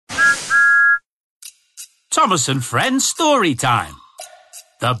Thomas and Friends Story Time.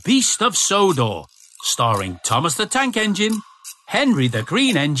 The Beast of Sodor, starring Thomas the Tank Engine, Henry the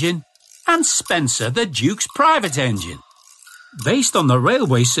Green Engine, and Spencer the Duke's Private Engine. Based on the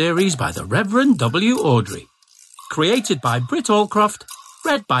railway series by the Reverend W. Awdry. Created by Britt Allcroft,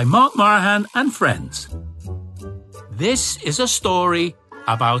 read by Mark Marahan and friends. This is a story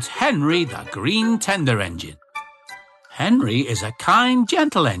about Henry the Green Tender Engine. Henry is a kind,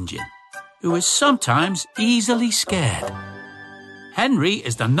 gentle engine who is sometimes easily scared. Henry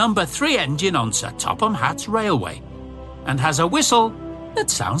is the number 3 engine on Sir Topham Hatt's railway and has a whistle that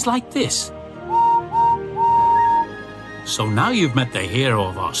sounds like this. So now you've met the hero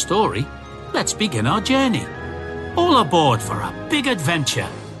of our story, let's begin our journey. All aboard for a big adventure.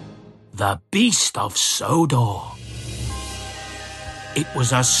 The Beast of Sodor. It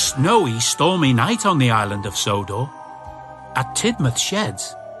was a snowy, stormy night on the island of Sodor. At Tidmouth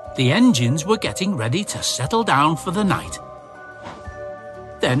Sheds, the engines were getting ready to settle down for the night.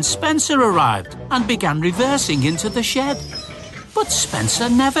 Then Spencer arrived and began reversing into the shed. But Spencer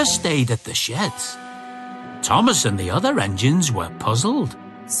never stayed at the sheds. Thomas and the other engines were puzzled.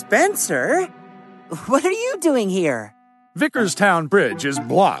 Spencer? What are you doing here? Vickerstown Bridge is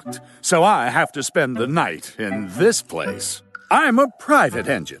blocked, so I have to spend the night in this place. I'm a private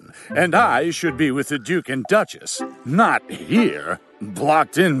engine, and I should be with the Duke and Duchess, not here,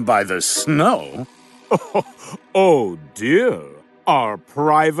 blocked in by the snow. Oh dear. Are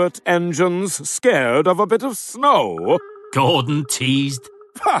private engines scared of a bit of snow? Gordon teased.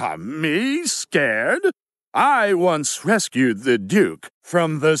 Me scared? I once rescued the Duke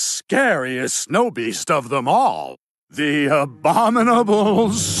from the scariest snow beast of them all, the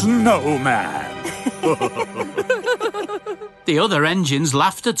abominable snowman. The other engines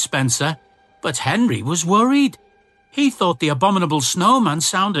laughed at Spencer, but Henry was worried. He thought the abominable snowman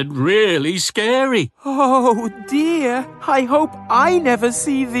sounded really scary. Oh dear, I hope I never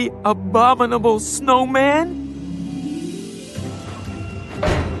see the abominable snowman.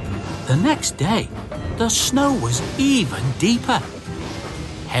 The next day, the snow was even deeper.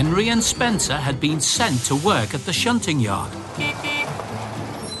 Henry and Spencer had been sent to work at the shunting yard.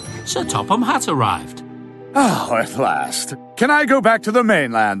 Sir Topham Hatt arrived. Oh, at last. Can I go back to the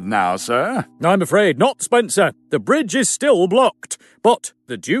mainland now, sir? I'm afraid not, Spencer. The bridge is still blocked. But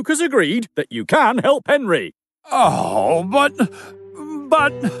the Duke has agreed that you can help Henry. Oh, but...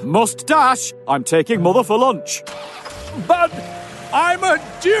 Must dash. I'm taking Mother for lunch. But I'm a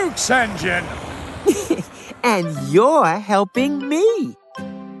Duke's engine. And you're helping me.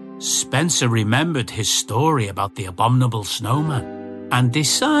 Spencer remembered his story about the abominable snowman and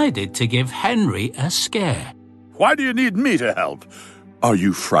decided to give Henry a scare. Why do you need me to help? Are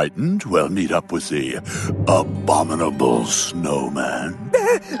you frightened? Well, meet up with the abominable snowman.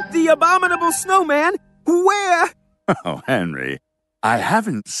 The abominable snowman? Where? Oh, Henry, I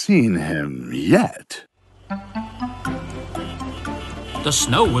haven't seen him yet. The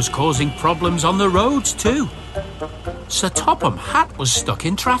snow was causing problems on the roads too. Sir Topham Hatt was stuck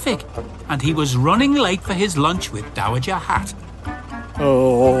in traffic, and he was running late for his lunch with Dowager Hatt.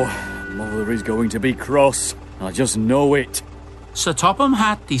 Oh, Mother is going to be cross. I just know it. Sir Topham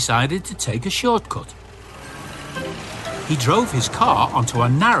Hatt decided to take a shortcut. He drove his car onto a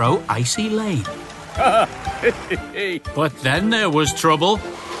narrow, icy lane. But then there was trouble.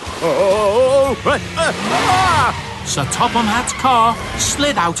 Sir Topham Hatt's car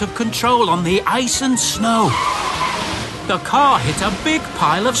slid out of control on the ice and snow. The car hit a big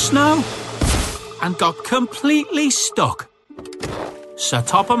pile of snow and got completely stuck. Sir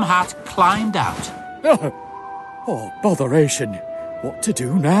Topham Hatt climbed out. Oh, botheration. What to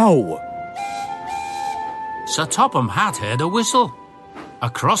do now? Sir Topham Hatt heard a whistle.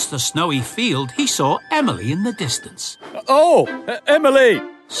 Across the snowy field, he saw Emily in the distance. Oh, Emily!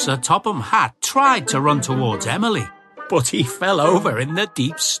 Sir Topham Hatt tried to run towards Emily, but he fell over in the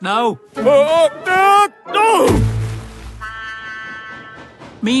deep snow.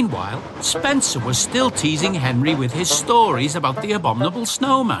 Meanwhile, Spencer was still teasing Henry with his stories about the abominable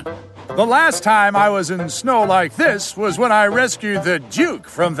snowman. The last time I was in snow like this was when I rescued the Duke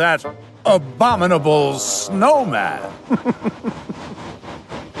from that abominable snowman.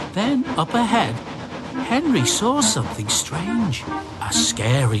 Then, up ahead, Henry saw something strange. A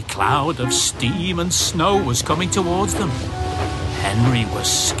scary cloud of steam and snow was coming towards them. Henry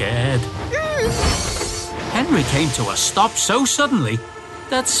was scared. Henry came to a stop so suddenly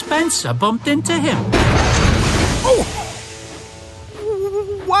that Spencer bumped into him. Oh!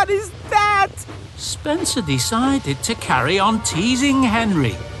 What is that? Spencer decided to carry on teasing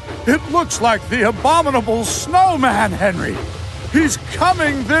Henry. It looks like the abominable snowman, Henry. He's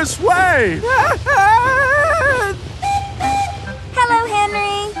coming this way.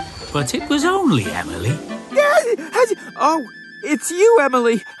 But it was only Emily. Oh, it's you,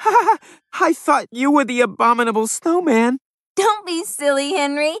 Emily. I thought you were the abominable snowman. Don't be silly,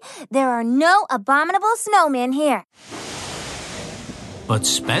 Henry. There are no abominable snowmen here. But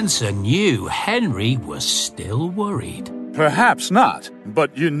Spencer knew Henry was still worried. Perhaps not,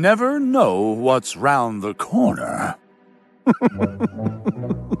 but you never know what's round the corner.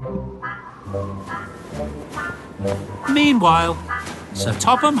 Meanwhile, Sir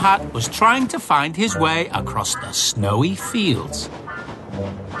Topham Hatt was trying to find his way across the snowy fields.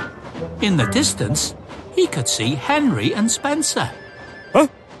 In the distance, he could see Henry and Spencer. Huh?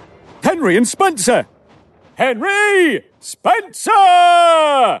 Henry and Spencer! Henry!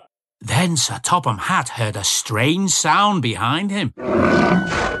 Spencer! Then Sir Topham Hatt heard a strange sound behind him.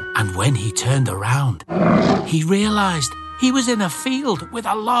 And when he turned around, he realised he was in a field with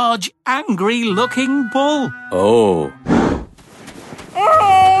a large, angry-looking bull. Oh.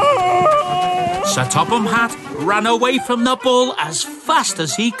 Sir Topham Hatt ran away from the bull as fast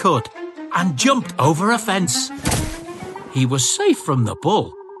as he could and jumped over a fence. He was safe from the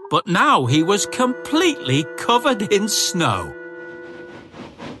bull, but now he was completely covered in snow.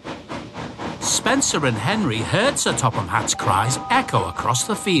 Spencer and Henry heard Sir Topham Hatt's cries echo across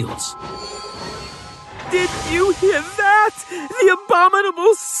the fields. Did you hear that? The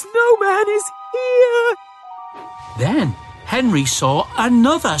abominable snowman is here! Then Henry saw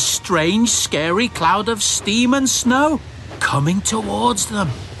another strange, scary cloud of steam and snow coming towards them.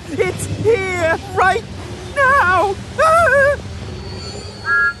 It's here, right now! Ah!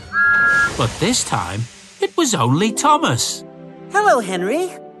 But this time, it was only Thomas. Hello,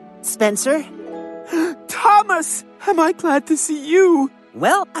 Henry. Spencer. Thomas! Am I glad to see you?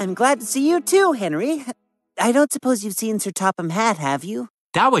 Well, I'm glad to see you too, Henry. I don't suppose you've seen Sir Topham Hatt, have you?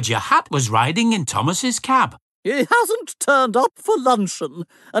 Dowager Hatt was riding in Thomas's cab. He hasn't turned up for luncheon,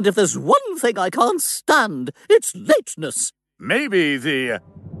 and if there's one thing I can't stand, it's lateness. Maybe the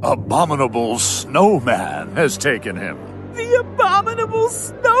abominable snowman has taken him. The abominable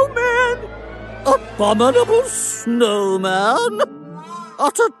snowman! Abominable snowman?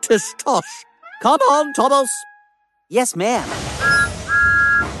 Utter tish-tosh. Come on, Thomas. Yes, ma'am.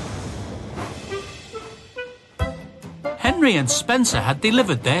 Henry and Spencer had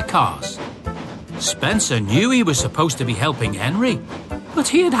delivered their cars. Spencer knew he was supposed to be helping Henry, but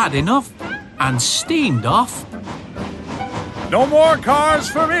he had had enough and steamed off. No more cars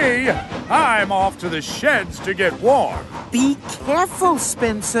for me. I'm off to the sheds to get warm. Be careful,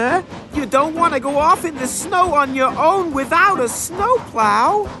 Spencer. You don't want to go off in the snow on your own without a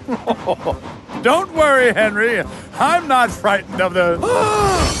snowplow. Don't worry, Henry. I'm not frightened of the...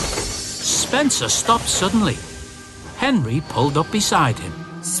 Spencer stopped suddenly. Henry pulled up beside him.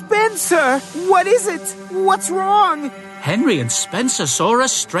 Spencer, what is it? What's wrong? Henry and Spencer saw a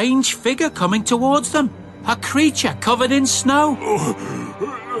strange figure coming towards them. A creature covered in snow,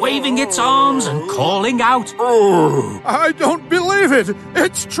 waving its arms and calling out. I don't believe it.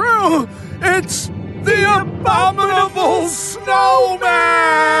 It's true. It's the abominable snowman.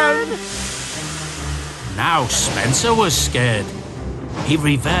 Now Spencer was scared. He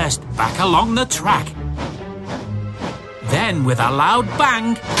reversed back along the track. Then, with a loud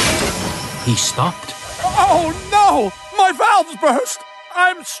bang, he stopped. Oh, no! My valves burst!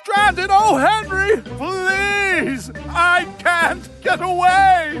 I'm stranded! Oh, Henry! Please! I can't get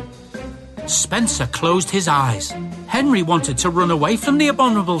away! Spencer closed his eyes. Henry wanted to run away from the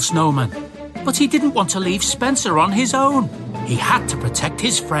abominable snowman, but he didn't want to leave Spencer on his own. He had to protect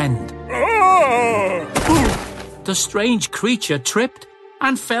his friend. The strange creature tripped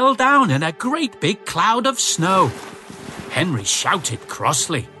and fell down in a great big cloud of snow. Henry shouted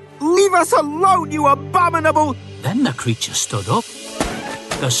crossly. Leave us alone, you abominable... Then the creature stood up.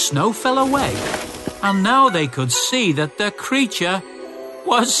 The snow fell away, and now they could see that the creature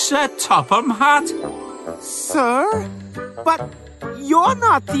was Sir Topham Hatt. Sir? But you're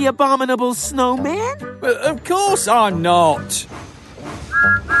not the abominable snowman. Of course I'm not.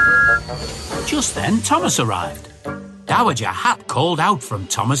 Just then Thomas arrived. Dowager Hatt called out from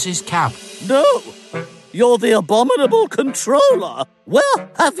Thomas's cab. No, you're the abominable controller. Where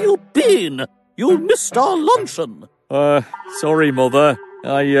have you been? You missed our luncheon. Sorry, Mother.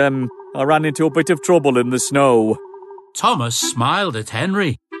 I ran into a bit of trouble in the snow. Thomas smiled at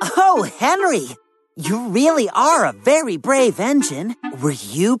Henry. Oh, Henry! You really are a very brave engine. Were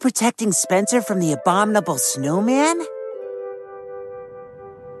you protecting Spencer from the abominable snowman?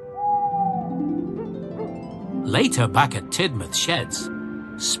 Later, back at Tidmouth Sheds,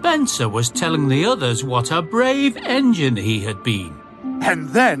 Spencer was telling the others what a brave engine he had been. And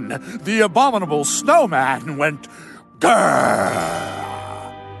then the abominable snowman went grrr.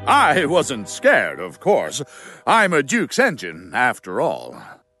 I wasn't scared, of course. I'm a Duke's engine, after all.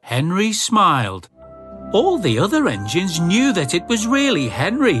 Henry smiled. All the other engines knew that it was really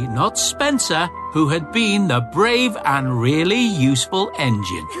Henry, not Spencer, who had been the brave and really useful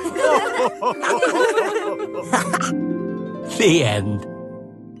engine. The end.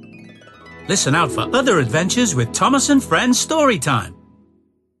 Listen out for other adventures with Thomas and Friends Storytime.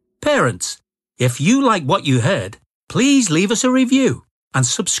 Parents, if you like what you heard, please leave us a review and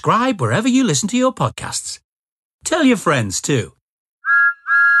subscribe wherever you listen to your podcasts. Tell your friends too.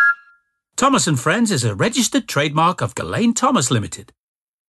 Thomas and Friends is a registered trademark of Ghislaine Thomas Limited.